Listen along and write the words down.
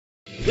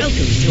Welcome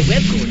to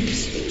Web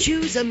Quarters.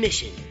 Choose a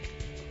mission.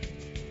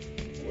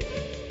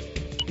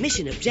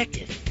 Mission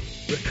objective.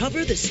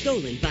 Recover the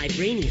stolen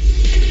vibranium.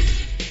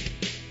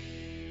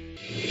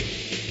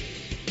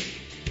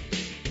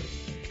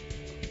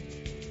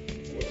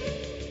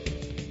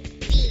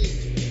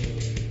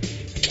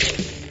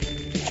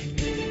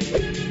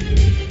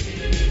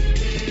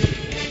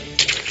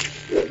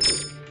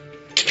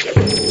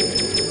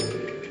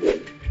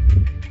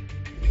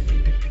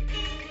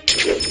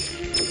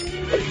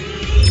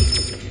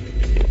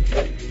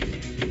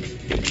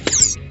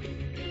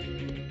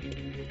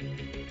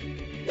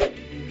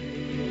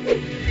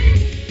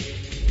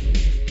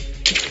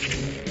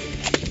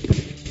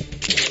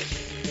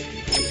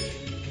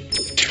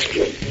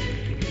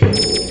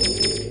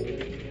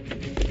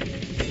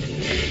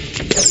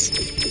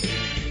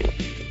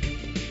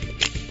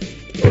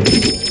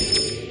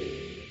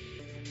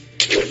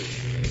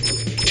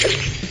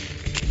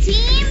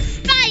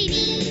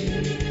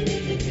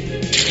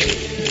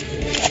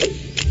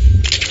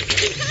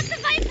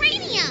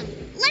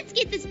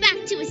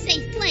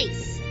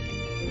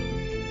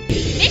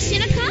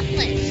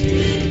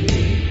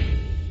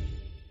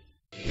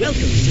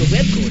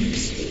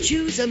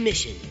 A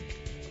mission.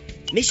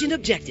 Mission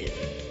objective.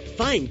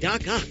 Find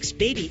Doc Ock's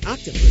baby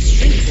octopus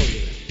shrink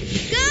formula.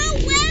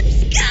 Go,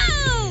 Webs, go!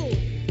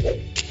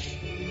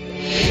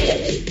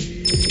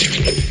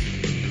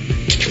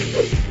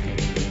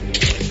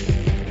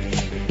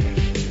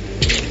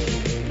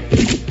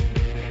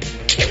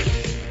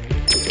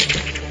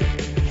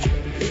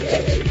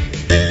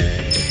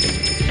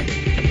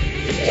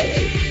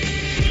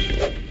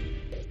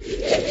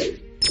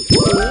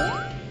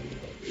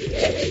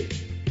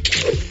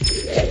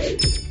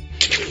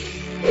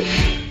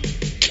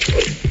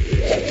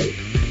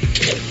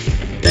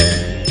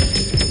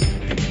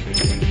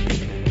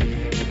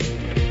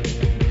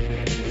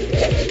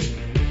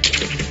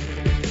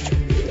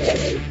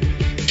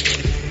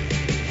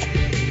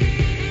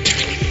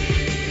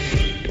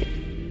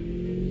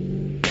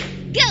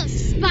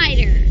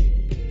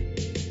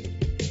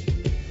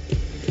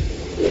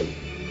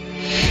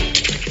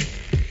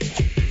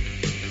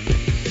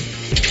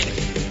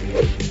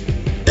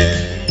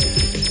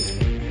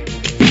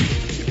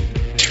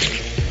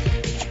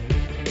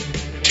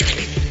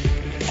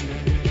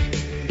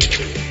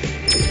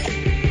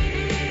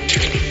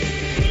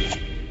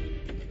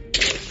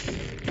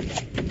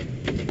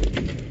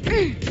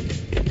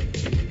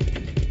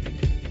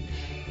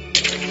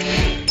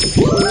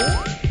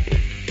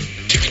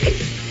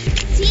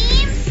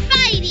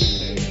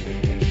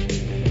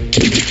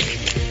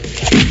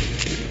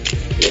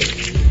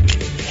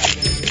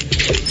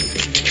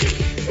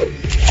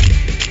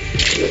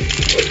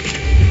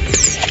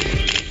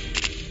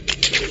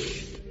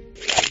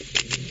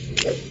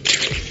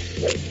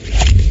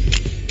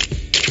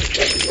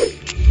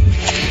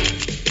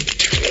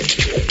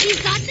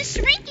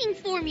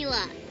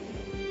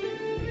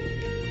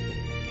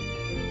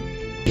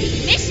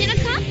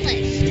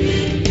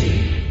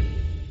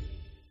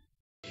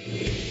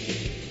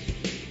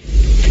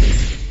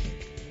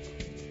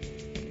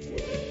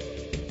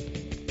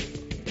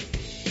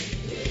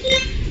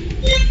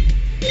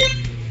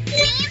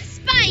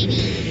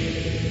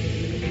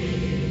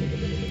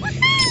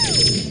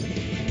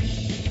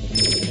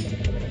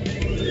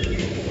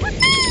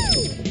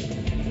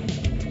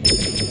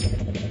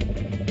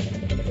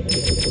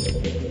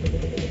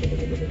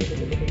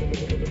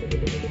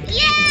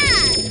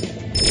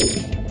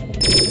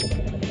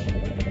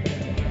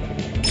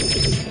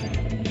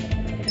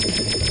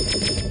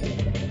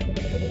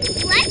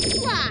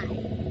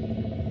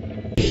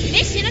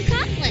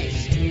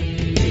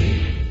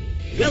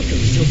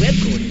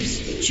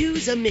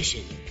 A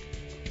mission.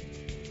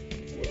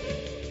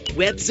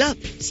 Web's up.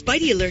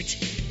 Spidey alert.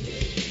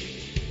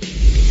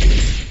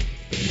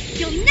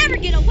 You'll never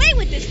get away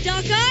with this,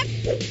 Doc Ock.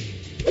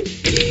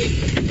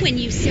 When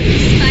you silly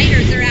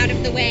spiders are out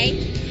of the way,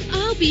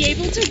 I'll be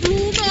able to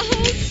rule the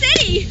whole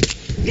city.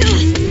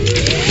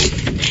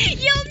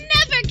 You'll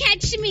never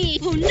catch me.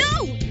 Oh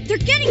no, they're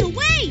getting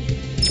away.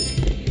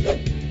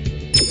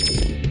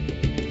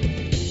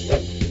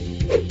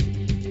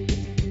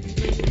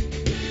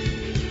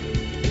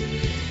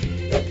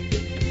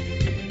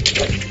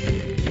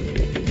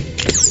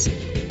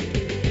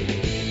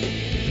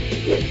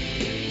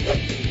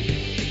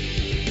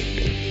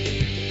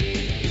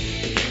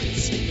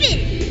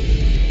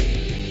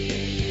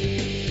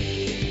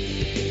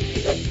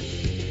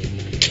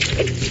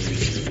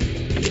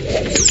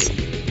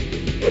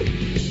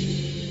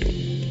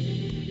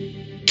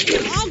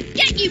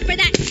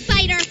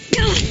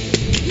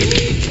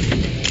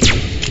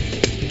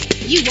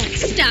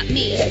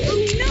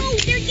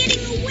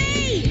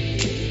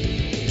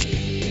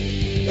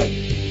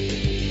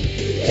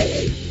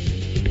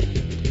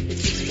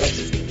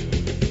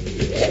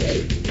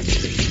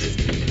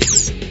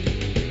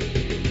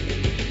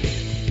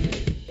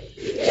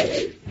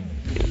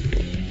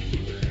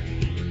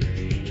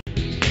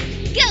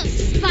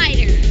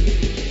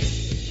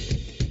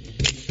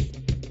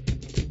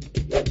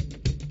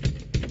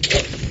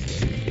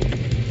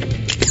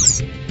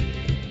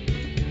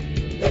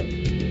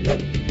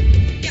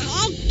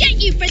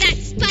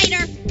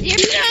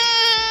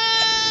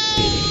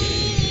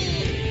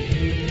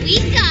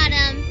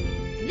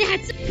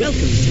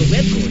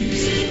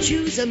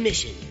 a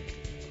mission.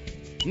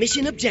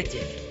 Mission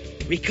objective.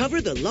 Recover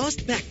the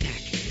lost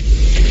backpack.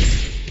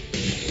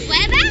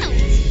 Web out!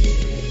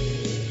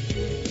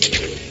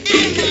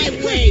 Out of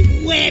my way,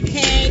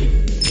 webhead!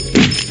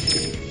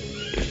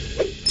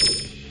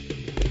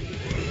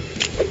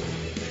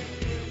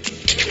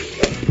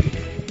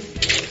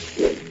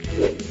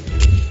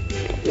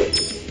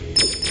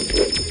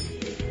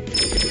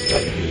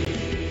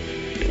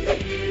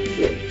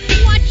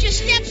 Watch your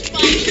steps,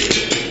 Spidey!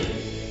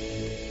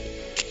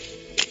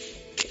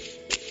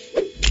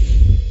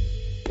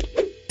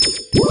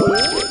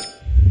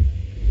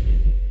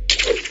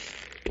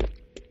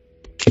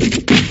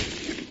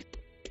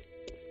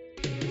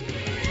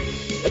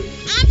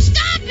 I'm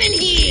stopping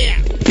here!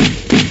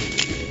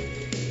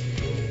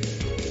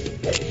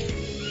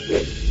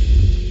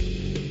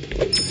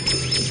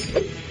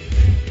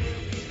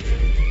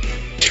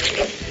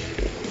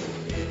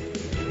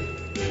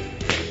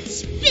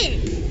 Spin!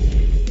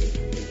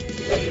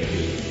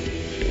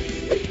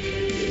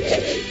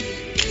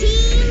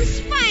 Team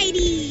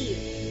Spidey!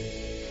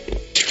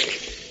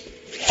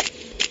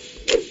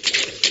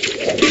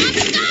 I'm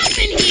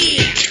stopping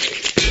here!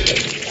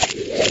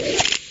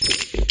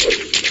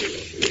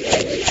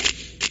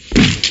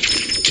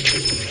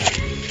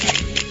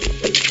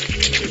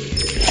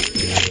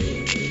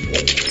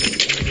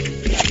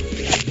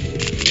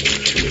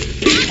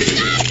 I'm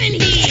stopping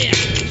here!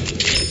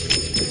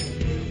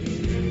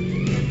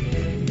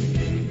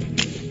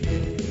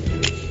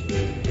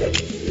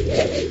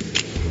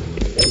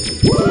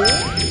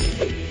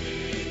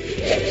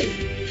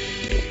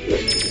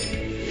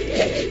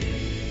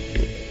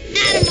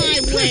 Out of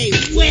my way,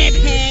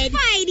 webhead!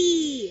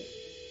 Spidey!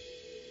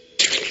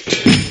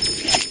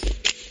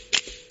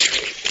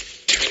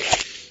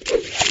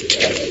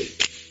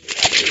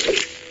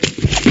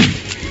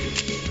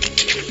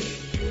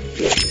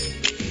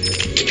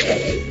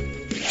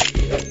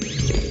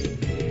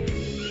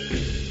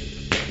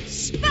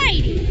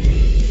 Spidey!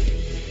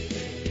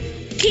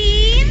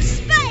 Team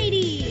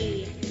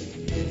Spidey!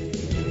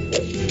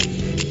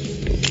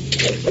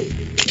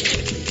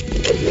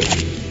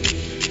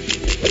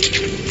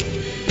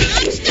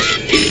 I'm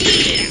stopping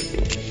here!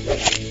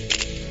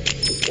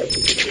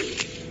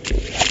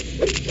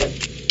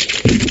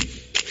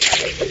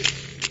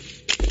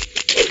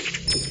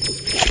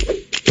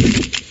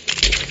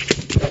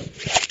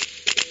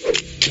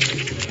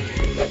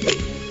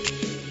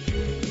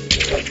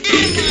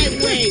 Out of my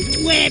way,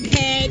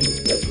 webhead!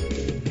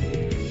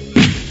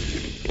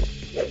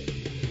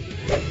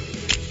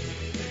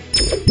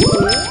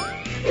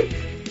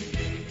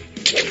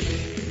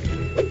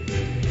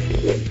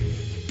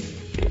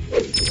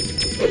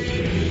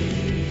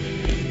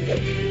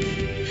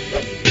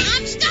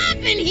 I'm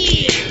stopping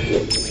here!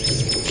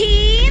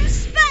 Team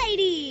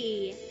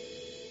Spidey!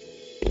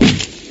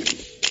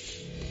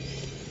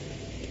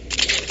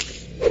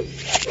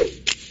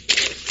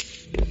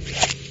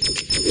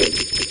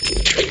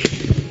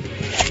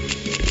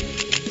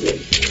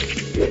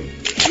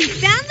 We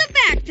found the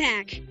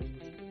backpack!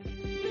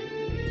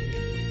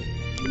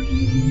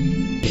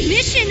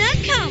 Mission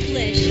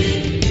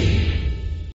accomplished!